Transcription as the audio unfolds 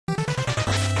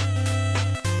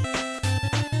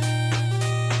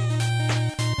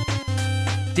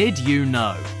Did you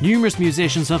know? Numerous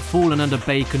musicians have fallen under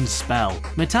bacon's spell.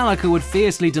 Metallica would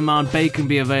fiercely demand bacon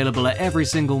be available at every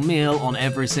single meal on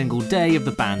every single day of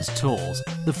the band's tours.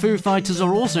 The Foo Fighters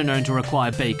are also known to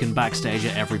require bacon backstage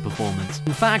at every performance.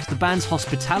 In fact, the band's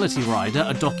hospitality rider,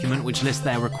 a document which lists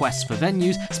their requests for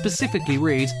venues, specifically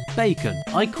reads, "Bacon.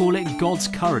 I call it God's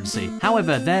currency."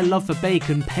 However, their love for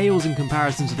bacon pales in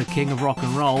comparison to the king of rock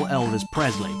and roll, Elvis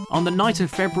Presley. On the night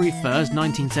of February 1st,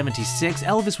 1976,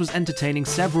 Elvis was entertaining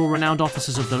several renowned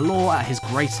officers of the law at his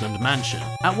Graceland mansion.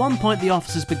 At one point, the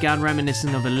officers began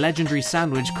reminiscing of a legendary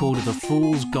sandwich called the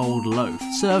Fool's Gold Loaf,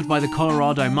 served by the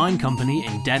Colorado Mine Company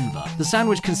in Denver. The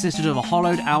sandwich consisted of a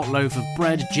hollowed-out loaf of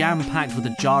bread jam-packed with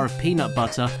a jar of peanut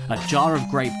butter, a jar of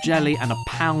grape jelly, and a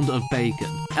pound of bacon.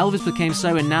 Elvis became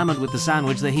so enamored with the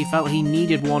sandwich that he felt he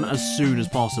needed one as soon as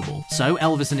possible. So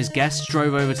Elvis and his guests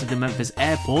drove over to the Memphis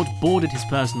airport, boarded his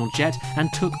personal jet,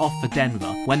 and took off for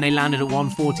Denver. When they landed at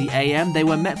 1:40 a.m., they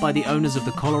were met by the owners of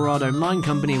the Colorado Mine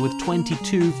Company with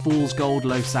 22 Fool's Gold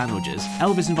Loaf sandwiches.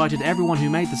 Elvis invited everyone who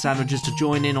made the sandwiches to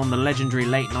join in on the legendary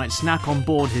late-night snack on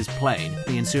board his plane.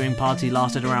 The ensuing party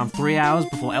lasted around 3 hours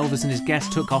before Elvis and his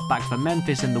guests took off back for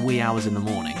Memphis in the wee hours in the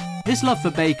morning. This love for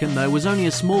bacon, though, was only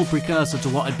a small precursor to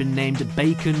what had been named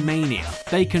bacon mania.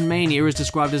 Bacon mania is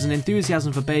described as an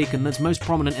enthusiasm for bacon that's most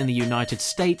prominent in the United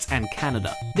States and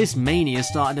Canada. This mania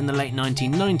started in the late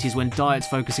 1990s when diets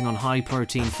focusing on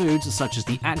high-protein foods, such as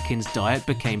the Atkins diet,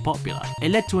 became popular. It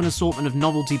led to an assortment of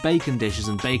novelty bacon dishes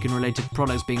and bacon-related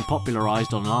products being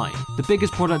popularized online. The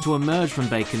biggest product to emerge from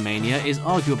bacon mania is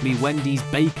arguably Wendy's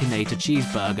Baconator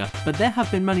cheeseburger, but there have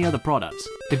been many other products.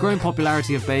 The growing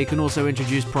popularity of bacon also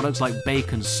introduced products like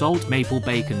bacon salt, maple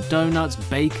bacon donuts,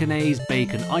 baconaise,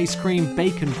 bacon ice cream,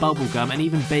 bacon bubblegum, and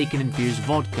even bacon-infused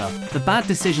vodka. The Bad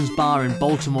Decisions bar in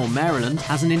Baltimore, Maryland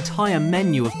has an entire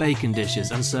menu of bacon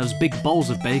dishes and serves big bowls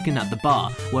of bacon at the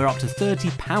bar, where up to 30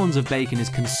 pounds of bacon is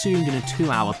consumed in a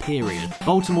 2-hour period.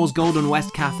 Baltimore's Golden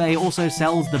West Cafe also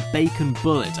sells the Bacon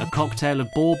Bullet, a cocktail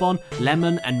of bourbon,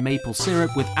 lemon, and maple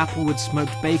syrup with applewood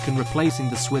smoked bacon replacing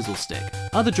the swizzle stick.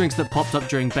 Other drinks that popped up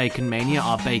during Bacon Mania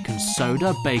are bacon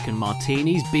soda, bacon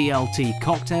martinis, BLT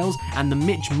cocktails, and the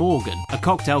Mitch Morgan, a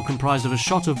cocktail comprised of a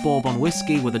shot of bourbon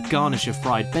whiskey with a garnish of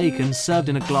fried bacon served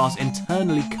in a glass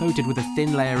internally coated with a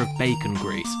thin layer of bacon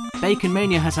grease. Bacon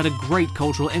Mania has had a great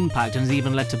cultural impact and has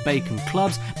even led to bacon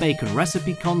clubs, bacon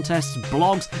recipe contests,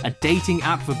 blogs, a dating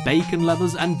app for bacon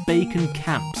lovers, and bacon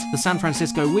camps. The San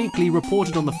Francisco Weekly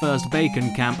reported on the first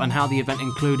bacon camp and how the event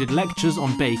included lectures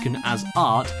on bacon as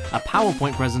art, a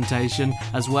PowerPoint presentation,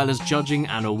 as well as judging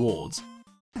and awards.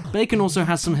 Bacon also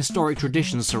has some historic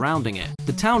traditions surrounding it.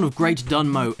 The town of Great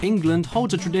Dunmow, England,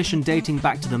 holds a tradition dating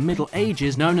back to the Middle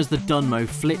Ages known as the Dunmow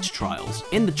Flitch Trials.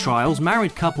 In the trials,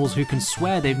 married couples who can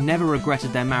swear they've never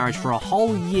regretted their marriage for a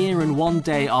whole year and 1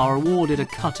 day are awarded a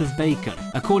cut of bacon.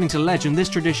 According to legend, this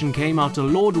tradition came after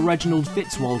Lord Reginald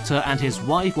Fitzwalter and his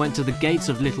wife went to the gates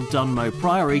of Little Dunmow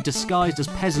Priory disguised as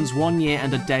peasants 1 year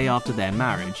and a day after their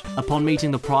marriage. Upon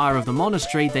meeting the prior of the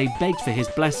monastery, they begged for his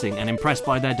blessing, and impressed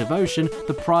by their devotion,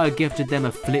 the prior gifted them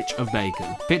a flitch of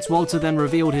bacon. Fitzwalter then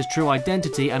revealed his true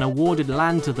identity and awarded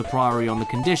land to the priory on the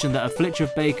condition that a flitch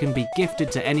of bacon be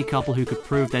gifted to any couple who could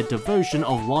prove their devotion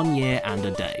of 1 year and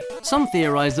a day. Some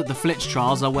theorize that the Flitch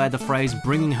Trials are where the phrase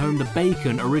 "bringing home the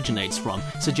bacon" originates from,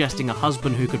 suggesting a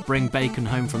husband who could bring bacon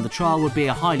home from the trial would be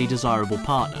a highly desirable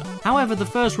partner. However, the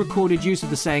first recorded use of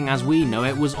the saying as we know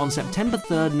it was on September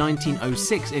 3rd,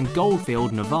 1906 in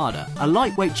Goldfield, Nevada. A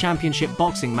lightweight championship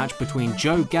boxing match between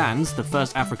Joe Gans, the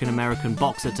first African-American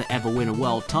boxer to ever win a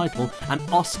world title, and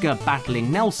Oscar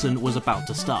battling Nelson was about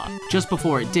to start. Just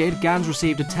before it did, Gans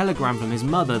received a telegram from his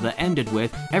mother that ended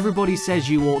with, "Everybody says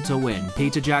you ought to win.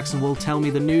 Peter Jackson will tell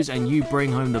me the news and you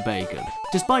bring home the bacon."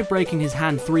 Despite breaking his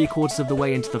hand 3/4 of the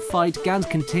way into the fight, Gans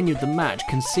continued the match,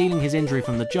 concealing his injury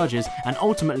from the judges, and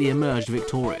ultimately emerged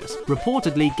victorious.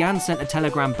 Reportedly, Gans sent a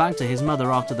telegram back to his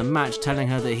mother after the match telling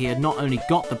her that he had not only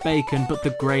got the bacon but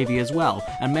the gravy as well,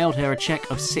 and mailed her a check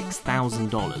of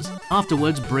 $6,000.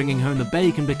 Afterwards, bringing home the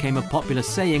bacon became a popular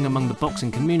saying among the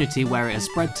boxing community, where it has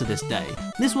spread to this day.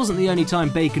 This wasn't the only time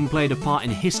bacon played a part in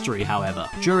history, however.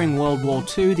 During World War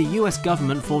II, the US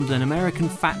government formed an American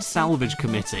Fat Salvage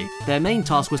Committee. Their main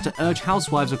task was to urge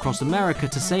housewives across America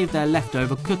to save their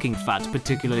leftover cooking fat,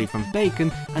 particularly from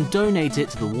bacon, and donate it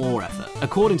to the war effort.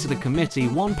 According to the committee,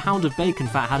 1 pound of bacon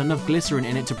fat had enough glycerin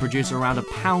in it to produce around a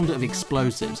pound of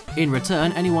explosives. In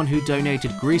return, anyone who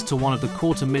donated grease to one of the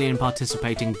 250,000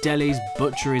 participating delis,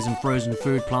 butcheries, and frozen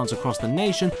food plants across the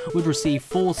nation would receive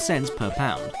 4 cents per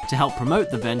pound. To help promote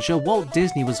the venture, Walt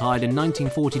Disney was hired in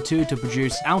 1942 to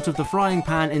produce Out of the Frying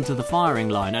Pan into the Firing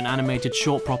Line, an animated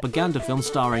short propaganda film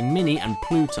starring Minnie and and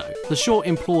Pluto. The short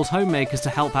implores homemakers to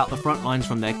help out the front lines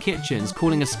from their kitchens,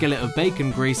 calling a skillet of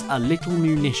bacon grease a little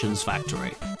munitions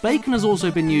factory. Bacon has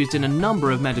also been used in a number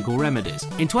of medical remedies.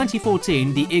 In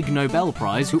 2014, the Ig Nobel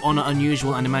Prize, who honour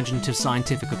unusual and imaginative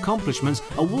scientific accomplishments,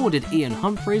 awarded Ian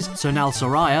Humphreys, Sonal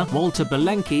Soraya, Walter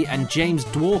Belenki and James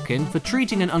Dworkin for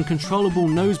treating an uncontrollable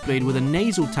nosebleed with a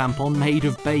nasal tampon made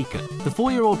of bacon. The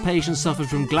 4-year-old patient suffered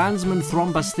from Glanzmann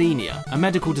thrombasthenia, a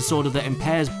medical disorder that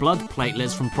impairs blood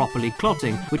platelets from properly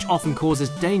clotting, which often causes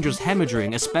dangerous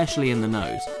hemorrhaging, especially in the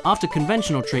nose. After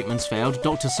conventional treatments failed,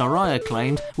 Dr. Soraya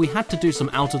claimed, "We had to do some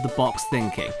out-of-the-box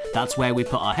thinking. That's where we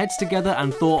put our heads together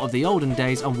and thought of the olden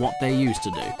days and what they used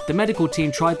to do." The medical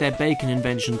team tried their bacon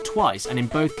invention twice, and in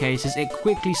both cases it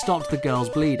quickly stopped the girl's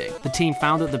bleeding. The team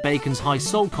found that the bacon's high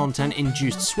salt content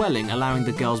induced swelling, allowing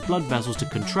the girl's blood vessels to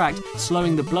contract,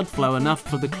 slowing the blood flow enough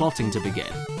for the clotting to begin.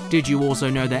 Did you also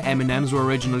know that M&Ms were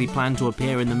originally planned to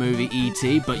appear in the movie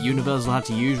E.T., but Universal had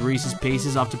to use Reese's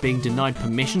Pieces after being denied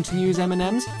permission to use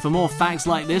M&Ms? For more facts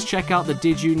like this, check out the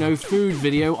Did You Know Food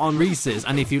video on Reese's.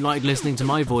 And if you like listening to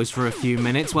my voice for a few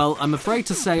minutes, well, I'm afraid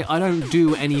to say I don't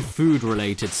do any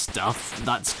food-related stuff.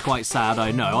 That's quite sad,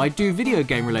 I know. I do video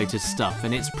game-related stuff,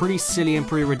 and it's pretty silly and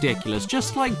pretty ridiculous,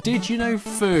 just like Did You Know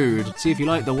Food? See, if you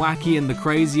like the wacky and the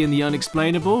crazy and the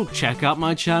unexplainable, check out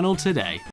my channel today.